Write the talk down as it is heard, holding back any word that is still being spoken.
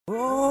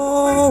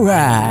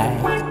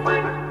Alright.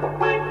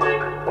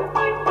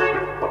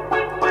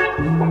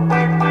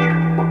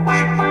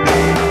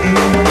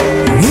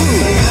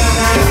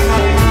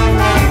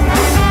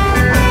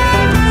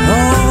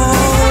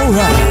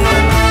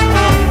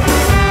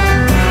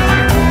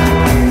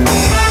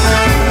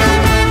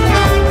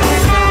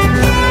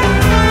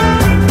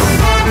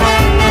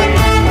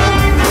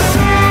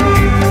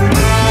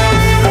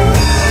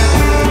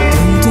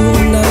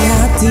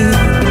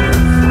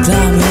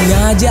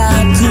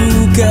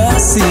 Ajakku ke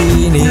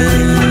sini,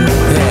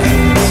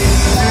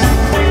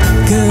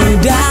 ke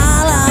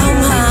dalam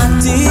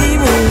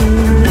hatimu.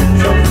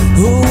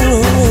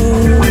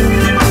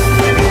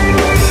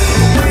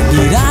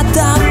 Di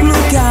ratap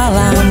luka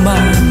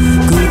lama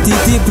ku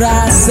titip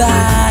rasa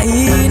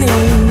ini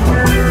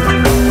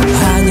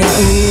hanya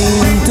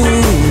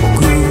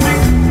untukku.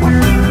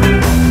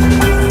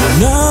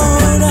 No,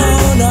 no,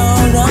 no,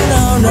 no,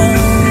 no, no.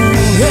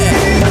 Yeah.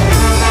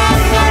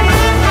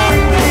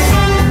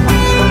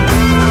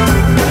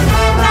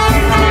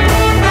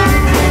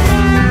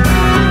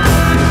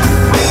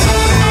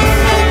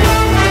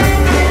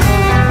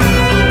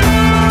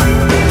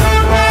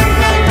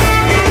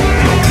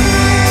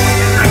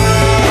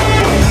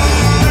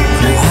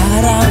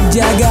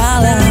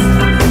 Jagalah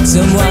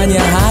semuanya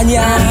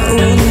hanya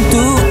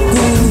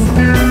untukku,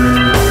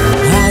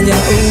 hanya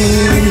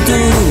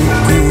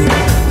untukku,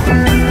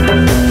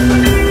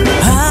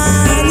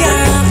 hanya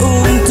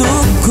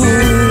untukku.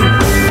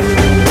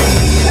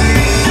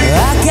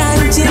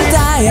 Akan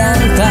cinta yang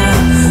telah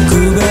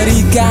ku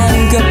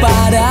berikan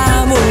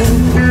kepadamu,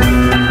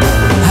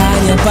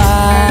 hanya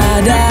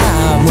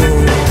padamu,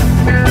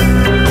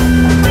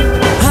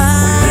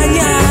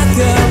 hanya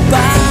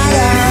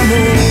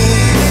kepadamu.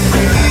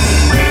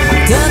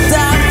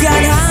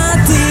 Tetapkan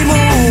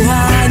hatimu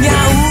hanya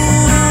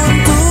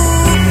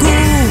untukku,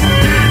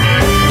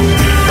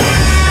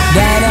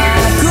 dan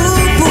aku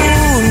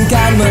pun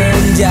kan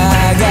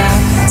menjaga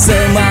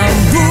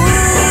semampuku.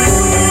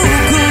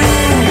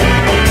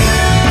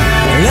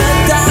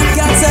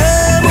 Letakkan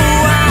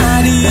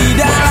semua di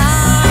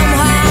dalam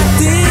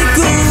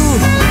hatiku,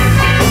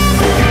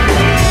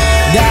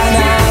 dan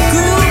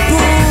aku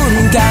pun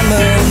kan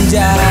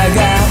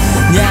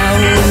menjaganya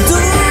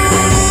untukmu.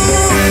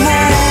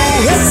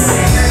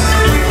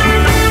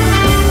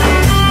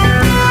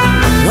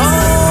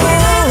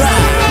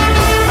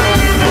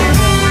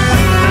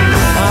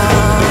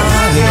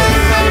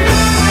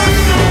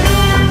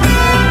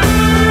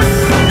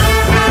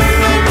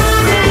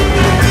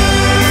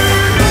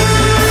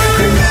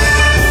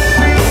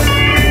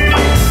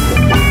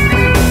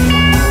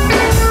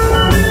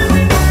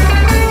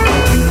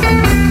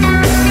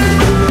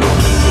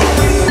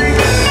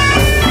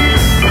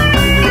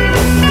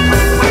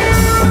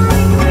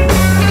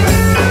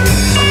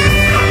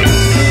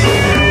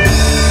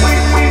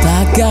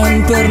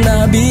 Takkan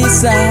pernah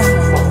bisa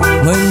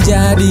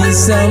menjadi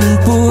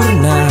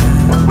sempurna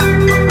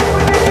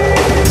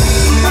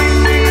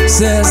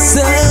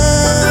sesempurna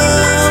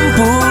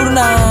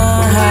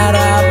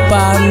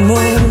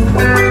harapanmu.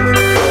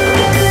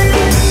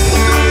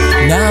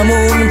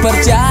 Namun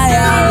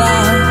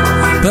percayalah,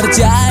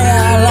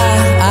 percayalah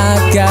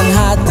akan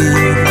hati,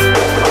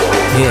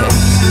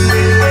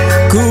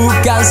 ku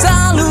kan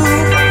selalu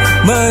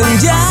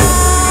menjagamu.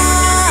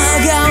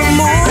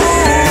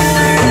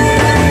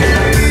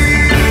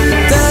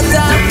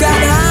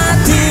 Tetapkan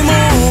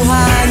hatimu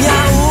hanya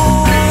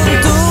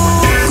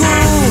untukku,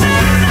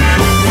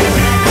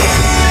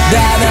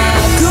 dan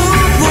aku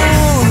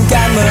pun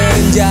kan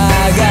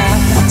menjaga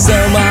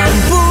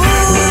semampuku.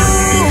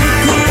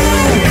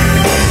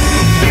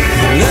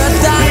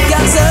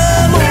 Letakkan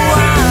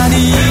semua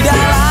di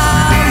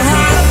dalam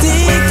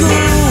hatiku,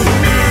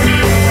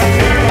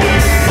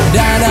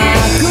 dan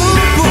aku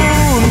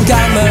pun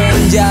kan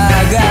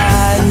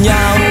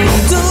menjaganya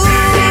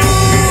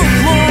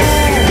untukmu.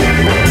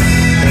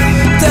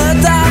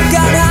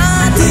 Tetapkan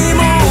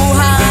hatimu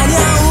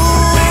hanya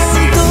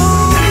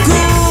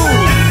untukku,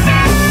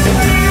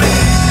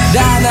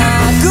 dan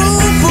aku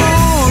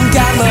pun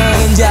kan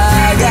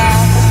menjaga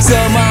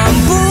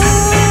semampuku.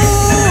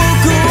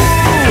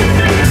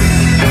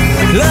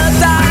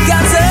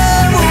 Letakkan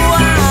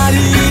semua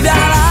di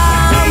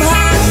dalam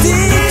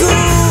hatiku,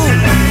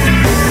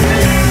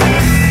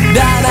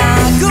 dan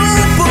aku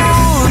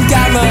pun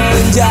kan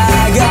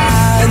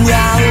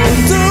menjaganya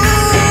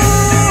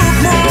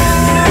untukmu.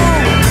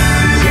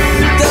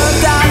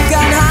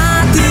 Tetapkan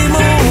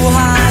hatimu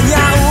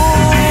hanya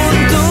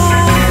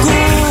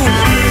untukku,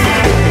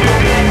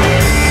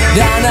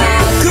 dan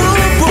aku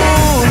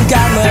pun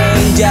kan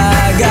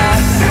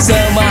menjaga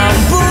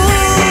semampuku.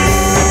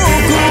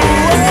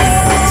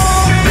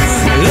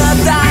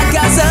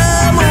 Letakkan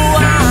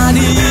semua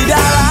di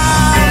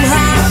dalam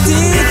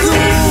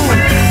hatiku,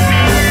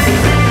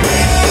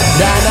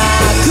 dan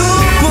aku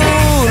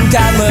pun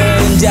kan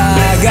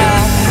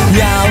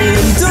menjaganya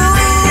untukmu.